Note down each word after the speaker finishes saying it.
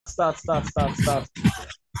Start. The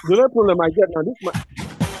only problem I get now,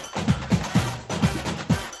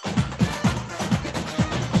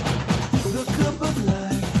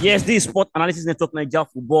 Yes, this is Sport Analysis Network Niger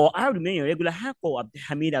Football. I remain your regular handle,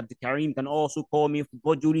 Hamid Abdikarim. You can also call me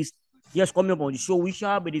Football Julius. Yes, coming up on the show, we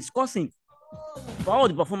shall be discussing all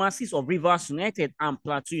the performances of Rivers United and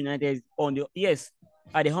Plateau United on the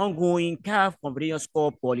at the ongoing CAF Confederations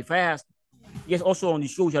Cup Qualifiers. Yes, also on the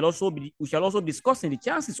show, we shall also be discussing the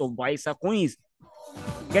chances of Baisa Queens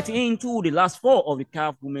getting into the last four of the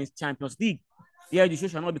CAF Women's Champions League. Here, the show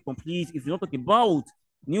shall not be complete if you not talk about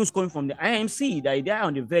news coming from the IMC that they are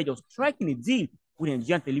on the verge of striking a deal with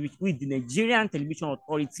the Nigerian Television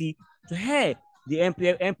Authority to air the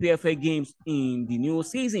NPFL games in the new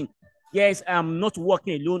season. Yes, I'm not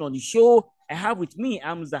working alone on the show. I have with me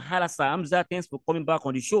Hamza Halasa. Hamza, thanks for coming back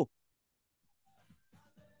on the show.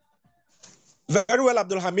 Very well,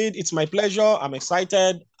 Abdul Hamid. It's my pleasure. I'm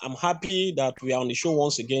excited. I'm happy that we are on the show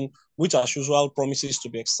once again, which as usual promises to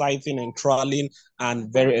be exciting, enthralling,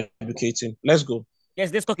 and very educating. Let's go.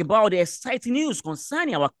 Yes, let's talk about the exciting news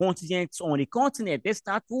concerning our contingents on the continent. Let's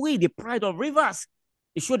start with the Pride of Rivers.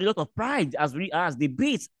 It showed a lot of pride as they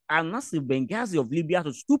beat Al Nassr Benghazi of Libya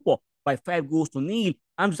to stupor by 5 goals to 0.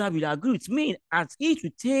 Hamza will agree with me as it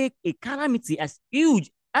will take a calamity as huge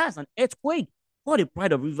as an earthquake for the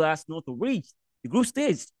Pride of Rivers not to reach the group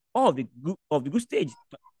stage not to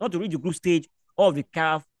reach the group stage of the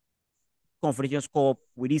CAF Confederations Cup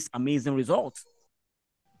with this amazing result.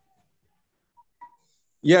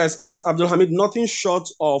 Yes, Abdul Hamid, nothing short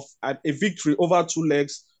of a victory over 2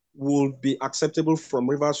 legs will be acceptable from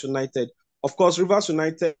Rivers United. Of course, Rivers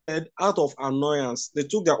United, out of annoyance, they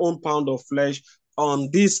took their own pound of flesh on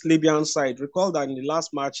this Libyan side. Recall that in the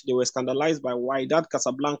last match, they were scandalized by Wydad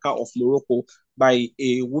Casablanca of Morocco by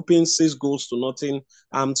a whooping 6 goals to 0.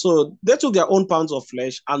 So they took their own pounds of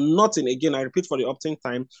flesh, and nothing, again, I repeat for the opting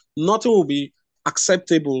time, nothing will be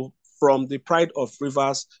acceptable from the Pride of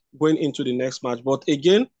Rivers going into the next match. But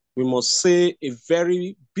again, we must say a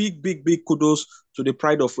very big kudos to the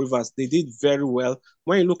Pride of Rivers. They did very well.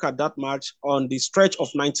 When you look at that match on the stretch of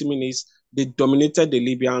 90 minutes, they dominated the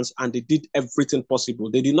Libyans and they did everything possible.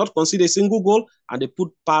 They did not concede a single goal and they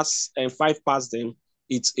put five past them.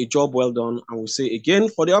 It's a job well done. And we'll say again,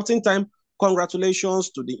 for the opting time, congratulations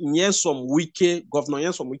to the Governor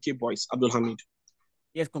Nyesom Wike boys, Abdul Hamid.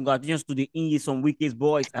 Yes, congratulations to the some wickets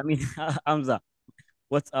boys. I mean, Hamza,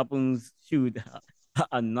 what happens should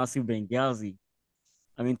a Nasir Benghazi,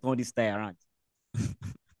 I mean, turn this tie around.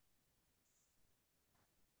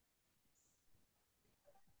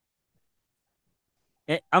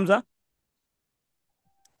 Hamza?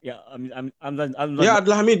 Yeah, I'm Yeah,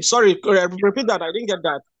 Abdul Hamid, sorry, repeat that. I didn't get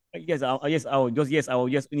that. I will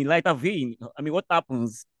just in a lighter vein. I mean, what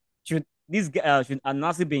happens should should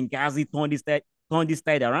Nasir Benghazi turn this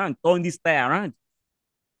tie around?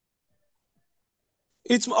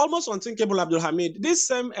 It's almost unthinkable, Abdul Hamid. This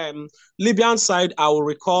same Libyan side, I will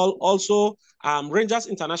recall also Rangers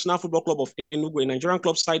International Football Club of Enugu, a Nigerian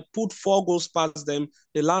club side, put 4 goals past them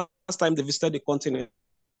the last time they visited the continent.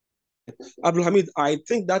 Abdul Hamid, I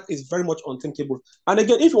think that is very much unthinkable. And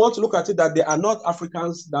again, if you want to look at it, that they are not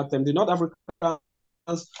Africans, that the North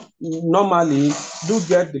Africans normally do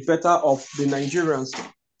get the better of the Nigerians.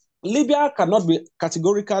 Libya cannot be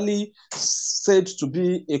categorically said to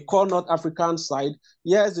be a core North African side.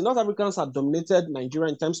 Yes, the North Africans have dominated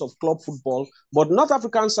Nigeria in terms of club football, but North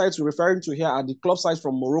African sides we're referring to here are the club sides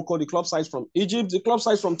from Morocco, the club sides from Egypt, the club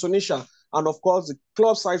sides from Tunisia, and of course the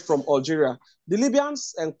club sides from Algeria. The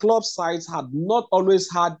Libyans and club sides had not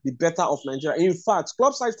always had the better of Nigeria. In fact,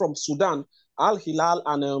 club sides from Sudan, Al Hilal,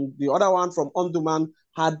 and the other one from Omdurman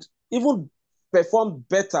had even performed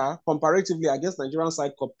better comparatively against Nigerian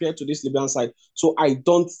side compared to this Libyan side. So I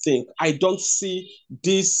don't see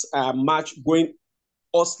this match going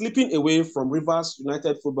or slipping away from Rivers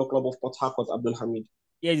United Football Club of Port Harcourt, Abdul Hamid.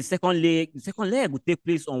 Yeah, the second leg will take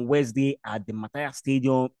place on Wednesday at the Mataya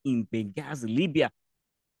Stadium in Benghazi, Libya.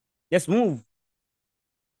 Let's move.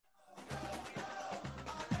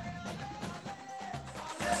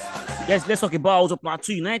 Yes, let's talk about also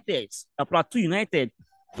Plateau United. Plateau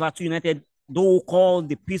United, though called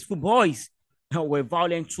the peaceful boys, were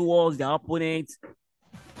violent towards their opponent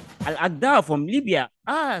Al Agdal from Libya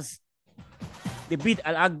as they beat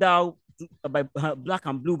Al Agdal by black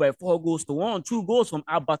and blue by 4 goals to 1. 2 goals from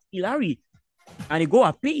Albert Ilari and a goal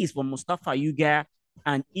apiece from Mustafa Yuga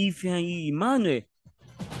and Ifeanyi Emmanuel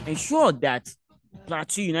ensured that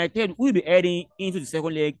Plateau United will be heading into the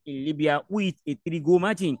second leg in Libya with a 3-goal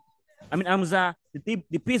margin. I mean, Hamza,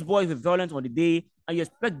 the Peace Boys were violent on the day, and you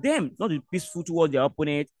expect them not to be peaceful towards their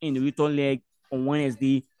opponent in the return leg on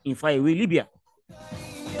Wednesday in faraway Libya.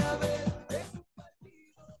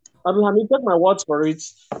 Abdulhamid, take my words for it.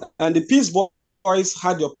 And the Peace Boys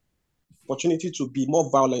had the opportunity to be more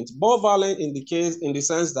violent. More violent in the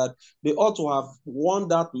sense that they ought to have won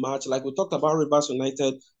that match, like we talked about Rivers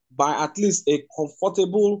United, by at least a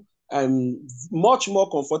comfortable much more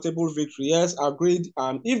comfortable victory. Yes, agreed.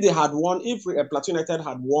 If they had won, if Plateau United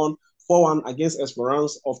had won 4-1 against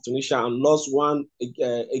Esperance of Tunisia and lost one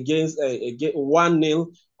against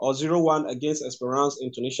 1-0 or 0-1 against Esperance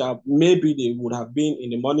in Tunisia, maybe they would have been in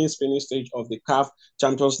the money spinning stage of the CAF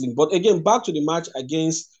Champions League. But again, back to the match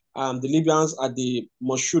against the Libyans at the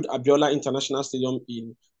Moshood Abiola International Stadium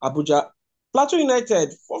in Abuja. Plateau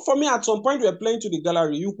United, for me, at some point, we were playing to the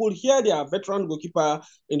gallery. You could hear their veteran goalkeeper,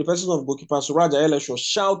 in the presence of goalkeeper Suraj Ayelesho,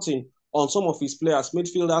 shouting on some of his players,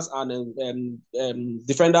 midfielders and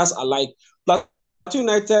defenders alike. Plateau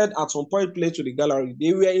United, at some point, played to the gallery.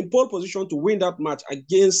 They were in pole position to win that match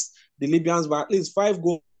against the Libyans by at least 5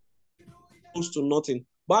 goals to nothing.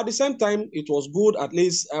 But at the same time, it was good at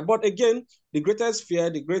least. But again, the greatest fear,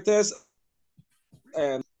 the greatest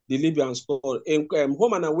the Libyans scored in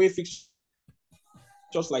home and away fixtures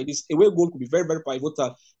like this. Away goal could be very, very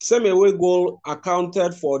pivotal. Same away goal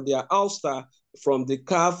accounted for their ouster from the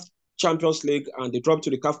CAF Champions League and they dropped to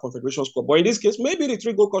the CAF Confederations Cup. But in this case, maybe the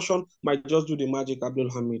 3-goal caution might just do the magic,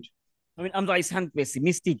 Abdulhamid. I mean, I'm not sound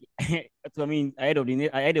pessimistic. I mean, ahead of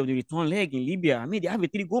the return leg in Libya. I mean, they have a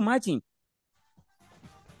 3-goal margin.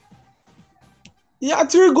 Yeah,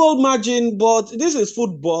 3-goal margin, but this is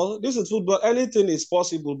football. This is football. Anything is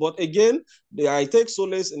possible. But again, I take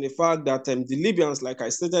solace in the fact that the Libyans, like I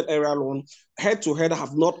stated earlier on, head-to-head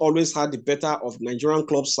have not always had the better of Nigerian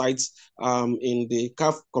club sides in the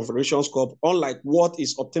CAF Confederations Cup, unlike what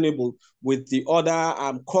is obtainable with the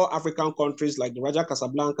other core African countries like the Raja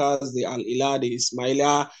Casablancas, the Al Hilal, the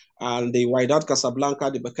Ismailia, and the Wydad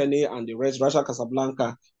Casablanca, the Bekene, and the Raja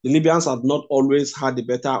Casablanca. The Libyans have not always had the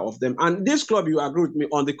better of them. And this club, you agree with me,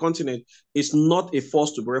 on the continent is not a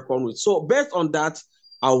force to be reckoned with. So based on that,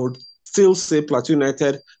 I would still say Plateau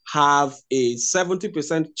United have a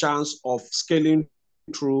 70% chance of scaling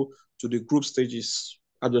through to the group stages,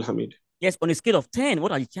 Abdulhamid. Yes, on a scale of 10,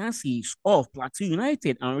 what are the chances of Plateau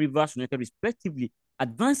United and Rivers United respectively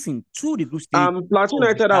advancing to the group stage Plateau of the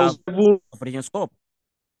United, I CAF was Confederations Cup?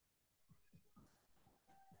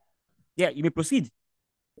 Yeah, you may proceed.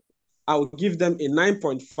 I will give them a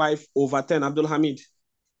 9.5 over 10, Abdulhamid.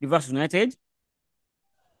 Rivers United?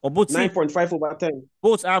 Or both 9.5 over 10.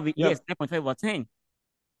 Both have it, yes, 9.5 over 10.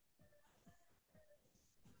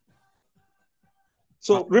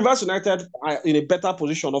 So Rivers United are in a better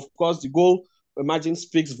position. Of course, the goal margin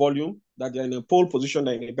speaks volume that they're in a pole position,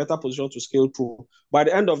 they're in a better position to scale through. By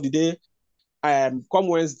the end of the day, come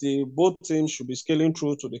Wednesday, both teams should be scaling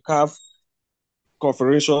through to the CAF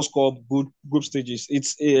Confederations Cup group stages.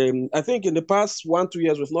 It's I think in the past 1-2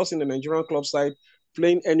 years, we've not seen the Nigerian club side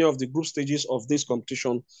playing any of the group stages of this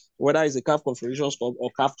competition, whether it's the CAF Confederations Cup or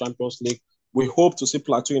CAF Champions League. We hope to see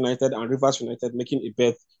Plateau United and Rivers United making a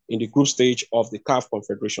bet in the group stage of the CAF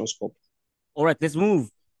Confederations Cup. All right, let's move.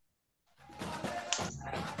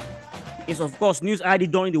 Yes, of course, news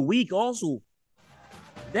added during the week also.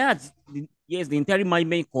 That, yes, the Interim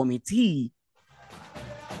Management Committee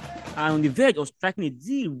are on the verge of striking a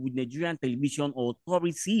deal with Nigerian Television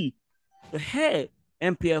Authority to air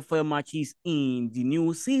NPFL matches in the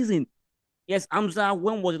new season. Yes, Hamza,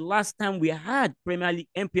 when was the last time we had Premier League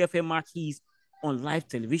NPFL matches on live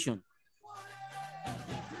television?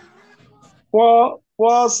 4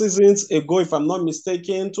 seasons ago, if I'm not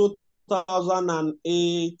mistaken,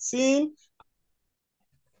 2018.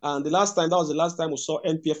 And that was the last time we saw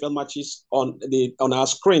NPFL matches on our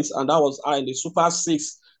screens, and that was in the Super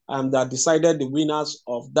 6 that decided the winners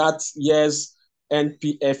of that year's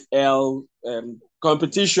NPFL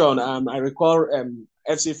competition. I recall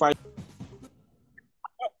FC Final.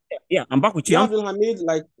 Yeah, I'm back with you. Yeah, Abdulhamid,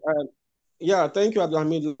 thank you,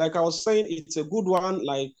 Abdulhamid. Like I was saying, it's a good one.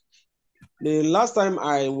 Like the last time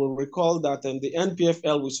I will recall that the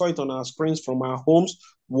NPFL, we saw it on our screens from our homes,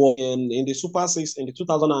 was in the Super 6 in the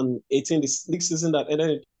 2018, the league season that ended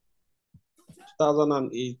in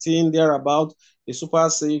 2018, thereabout, the Super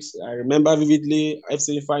 6. I remember vividly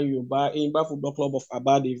FC Yoruba, Imba Football Club of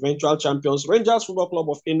Aba, the eventual champions, Rangers Football Club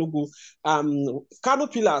of Enugu, Kano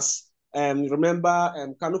Pillars. Remember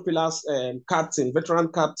Kano Pillars captain,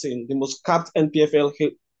 veteran captain, the most capped NPFL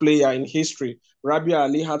player in history. Rabia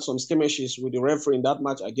Ali had some skirmishes with the referee in that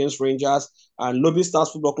match against Rangers, and Lobby Stars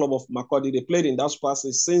Football Club of Makodi. They played in that Super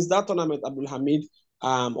 6. Since that tournament, Abdul Hamid,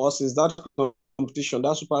 or since that competition,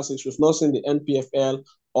 that Super 6, we've not seen the NPFL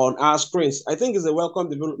on our screens. I think it's a welcome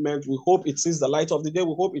development. We hope it sees the light of the day.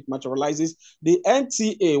 We hope it materializes. The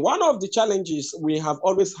NTA, one of the challenges we have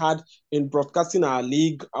always had in broadcasting our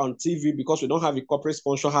league on TV, because we don't have a corporate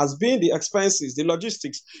sponsor, has been the expenses, the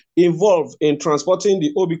logistics involved in transporting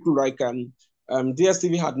the OB crew, like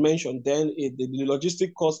DSTV had mentioned. Then the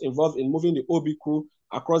logistic costs involved in moving the OB crew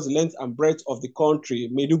across the length and breadth of the country,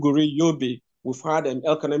 Maiduguri, Yobe. We've had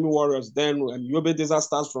El Kanemi Warriors, then Yobe Desert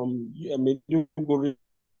Stars from Maiduguri,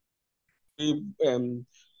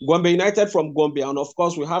 Gombe United from Gombe, and of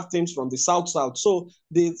course we have teams from the South. So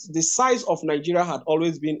the size of Nigeria had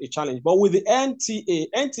always been a challenge. But with the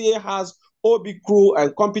NTA has OB crew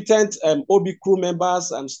and competent OB crew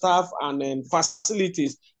members and staff and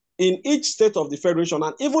facilities in each state of the federation,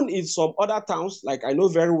 and even in some other towns, like I know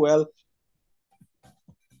very well.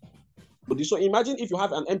 So imagine if you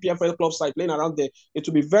have an NPFL club site playing around there, it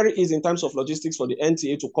will be very easy in terms of logistics for the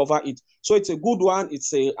NTA to cover it. So it's a good one.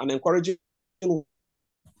 It's an encouraging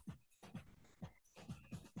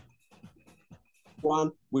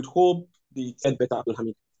one. With hope the better,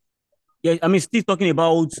 Abdulhamid. Yeah, I mean, still talking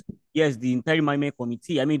about yes, the interim management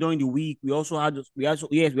committee. I mean, during the week we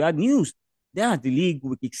had news that the league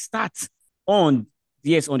will kickstart on on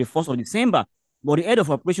the 1st of December. But the head of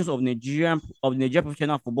operations of Nigeria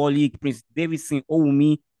Professional Football League, Prince Davidson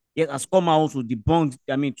Owumi, yes, has come out to debunk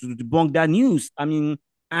that news. I mean,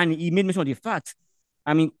 and he made mention of the fact.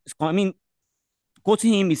 I mean,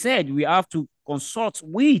 quoting him, he said we have to consult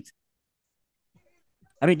with.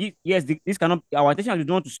 I mean, this cannot. Our attention is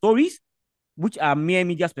drawn to stories which are mere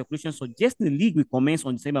media speculation suggesting the league will commence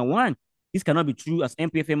on December 1. This cannot be true, as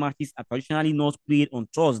NPFL matches are traditionally not played on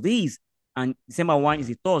Thursdays, and December 1 is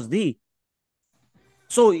a Thursday.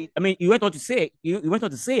 So, I mean, you went on to say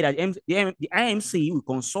that the IMC will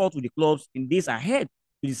consult with the clubs in days ahead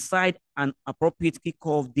to decide an appropriate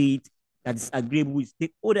kickoff date that is agreeable with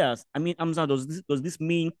stakeholders. I mean, Amza, does this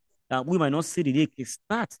mean that we might not see the league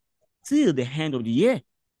start till the end of the year?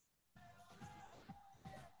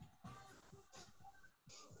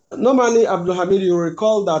 Normally, Abdulhamid, you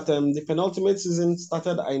recall that the penultimate season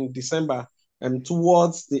started in December, and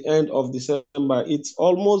towards the end of December, it's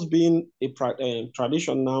almost been a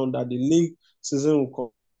tradition now that the league season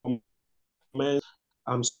will commence.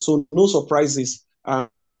 So no surprises.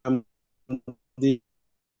 The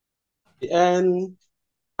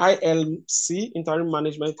ILC, Interim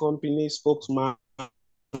Management Company spokesman,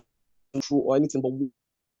 through or anything,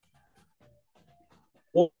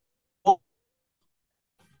 but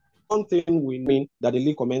one thing we mean that the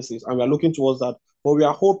league commences, and we are looking towards that. But we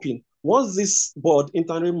are hoping once this board,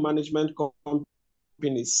 Interim Management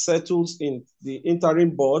Company, settles in, the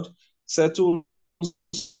interim board settles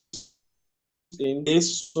in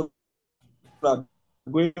this, so that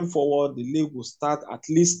going forward, the league will start at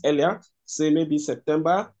least earlier, say maybe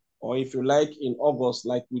September, or if you like, in August,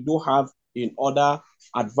 like we do have in other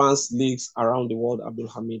advanced leagues around the world, Abdul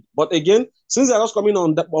Hamid. But again, since they're just coming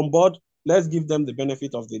on board, let's give them the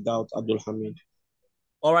benefit of the doubt, Abdul Hamid.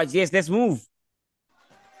 All right, yes, let's move.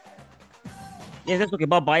 Yes, let's talk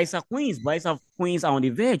about Bayelsa Queens. Bayelsa Queens are on the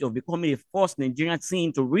verge of becoming the first Nigerian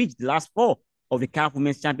team to reach the last four of the CAF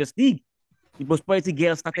Women's Champions League. The Prosperity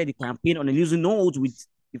Girls started the campaign on a losing note with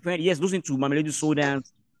losing to Mamelodi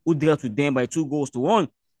Sundowns, who dealt with them by 2-1.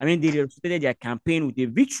 I mean, they started their campaign with a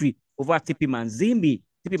victory over TP Mazembe,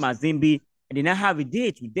 and they now have a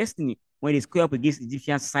date with Destiny when they square up against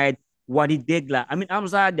Egyptian side Wadi Degla. I mean,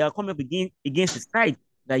 Hamza, they are coming up against the side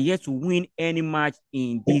that yet to win any match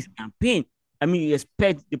in this campaign. I mean, you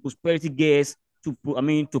expect the Prosperity Girls to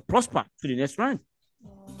prosper to the next round.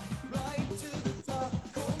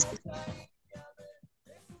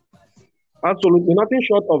 Absolutely. Nothing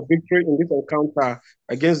short of victory in this encounter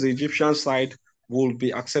against the Egyptian side will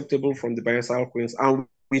be acceptable from the Bayelsa Queens. And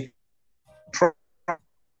we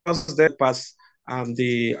trust them pass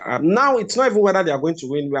now it's not even whether they are going to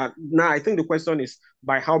win. Now I think the question is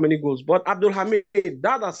by how many goals. But Abdul Hamid,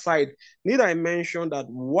 that aside, need I mention that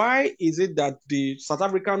why is it that the South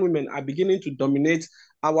African women are beginning to dominate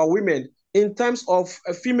our women in terms of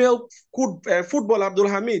female football, Abdul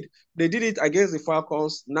Hamid? They did it against the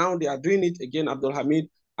Falcons. Now they are doing it again, Abdul Hamid,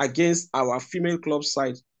 against our female club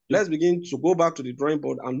side. Let's begin to go back to the drawing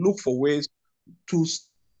board and look for ways to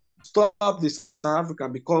stop this South Africa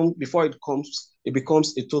before it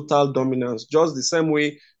becomes a total dominance. Just the same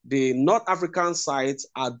way the North African sides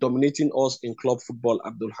are dominating us in club football,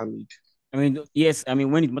 Abdul Hamid. I mean, yes, I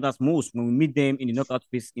mean, when it matters most, when we meet them in the knockout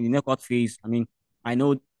phase, I mean, I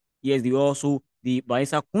know, yes, the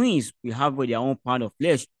Bayelsa Queens will have their own pound of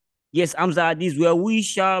flesh. Yes, Hamza, this is where we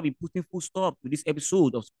shall be putting full stop to this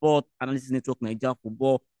episode of Sport Analysis Network Nigeria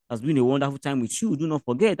Football has been a wonderful time with you. Do not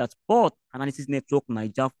forget that Sport Analysis Network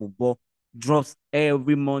Niger Football drops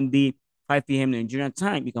every Monday, 5 p.m. Nigerian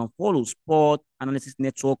time. You can follow Sport Analysis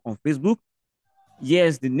Network on Facebook.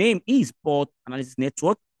 Yes, the name is Sport Analysis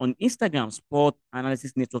Network. On Instagram, Sport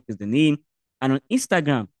Analysis Network is the name. And on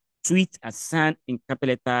Instagram, tweet at San in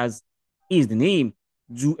capital letters is the name.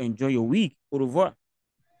 Do enjoy your week. Au revoir.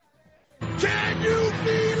 Can you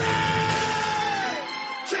feel it?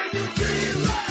 Can you feel it?